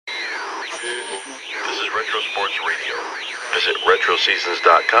This is Retro Sports Radio. Visit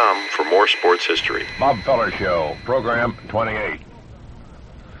RetroSeasons.com for more sports history. Bob Feller Show, Program 28.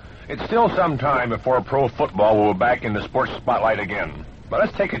 It's still some time before pro football will be back in the sports spotlight again. But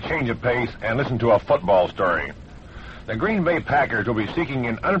let's take a change of pace and listen to a football story. The Green Bay Packers will be seeking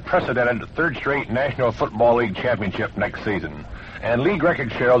an unprecedented third straight National Football League championship next season. And league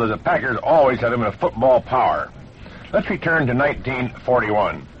records show that the Packers always have them in football power. Let's return to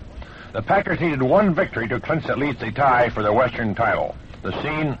 1941. The Packers needed one victory to clinch at least a tie for the Western title. The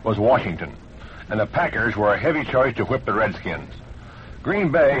scene was Washington, and the Packers were a heavy choice to whip the Redskins.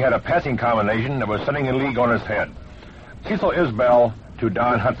 Green Bay had a passing combination that was setting the league on its head. Cecil Isbell to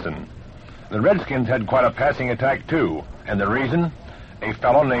Don Hudson. The Redskins had quite a passing attack too, and the reason? A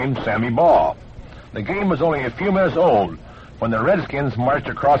fellow named Sammy Baugh. The game was only a few minutes old when the Redskins marched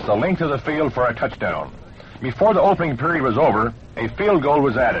across the length of the field for a touchdown. Before the opening period was over, a field goal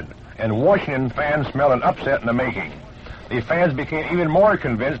was added, and Washington fans smelled an upset in the making. The fans became even more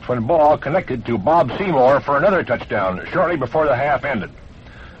convinced when Ball connected to Bob Seymour for another touchdown shortly before the half ended.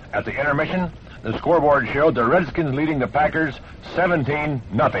 At the intermission, the scoreboard showed the Redskins leading the Packers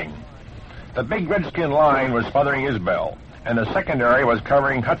 17-0. The big Redskin line was smothering Isbell, and the secondary was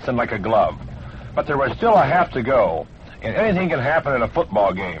covering Hudson like a glove. But there was still a half to go, and anything can happen in a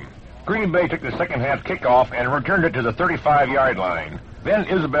football game. Green Bay took the second half kickoff and returned it to the 35-yard line. Then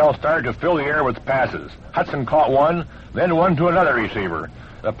Isbell started to fill the air with passes. Hudson caught one, then one to another receiver.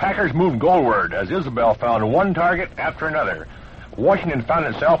 The Packers moved goalward as Isbell found one target after another. Washington found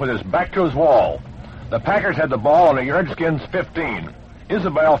itself with its back to his wall. The Packers had the ball on the Redskins' 15.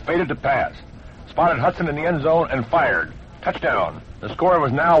 Isbell faded to pass, spotted Hudson in the end zone, and fired. Touchdown. The score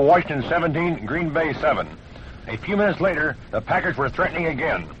was now Washington 17, Green Bay 7. A few minutes later, the Packers were threatening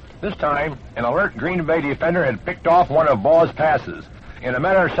again. This time, an alert Green Bay defender had picked off one of Ball's passes. In a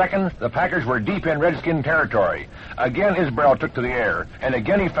matter of seconds, the Packers were deep in Redskin territory. Again, Isbell took to the air, and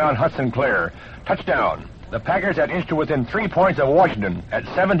again he found Hudson clear. Touchdown. The Packers had inched to within 3 points of Washington at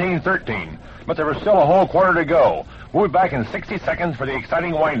 17-13, but there was still a whole quarter to go. We'll be back in 60 seconds for the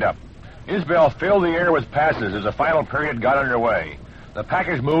exciting windup. Isbell filled the air with passes as the final period got underway. The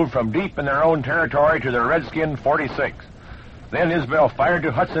Packers moved from deep in their own territory to the Redskin 46. Then Isbell fired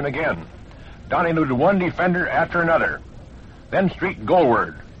to Hudson again. Don eluded one defender after another. Then streaked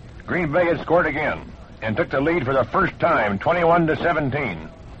goalward. Green Bay had scored again and took the lead for the first time, 21-17.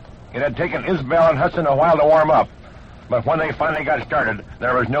 It had taken Isbell and Hudson a while to warm up, but when they finally got started,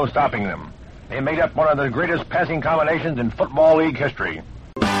 there was no stopping them. They made up one of the greatest passing combinations in Football League history.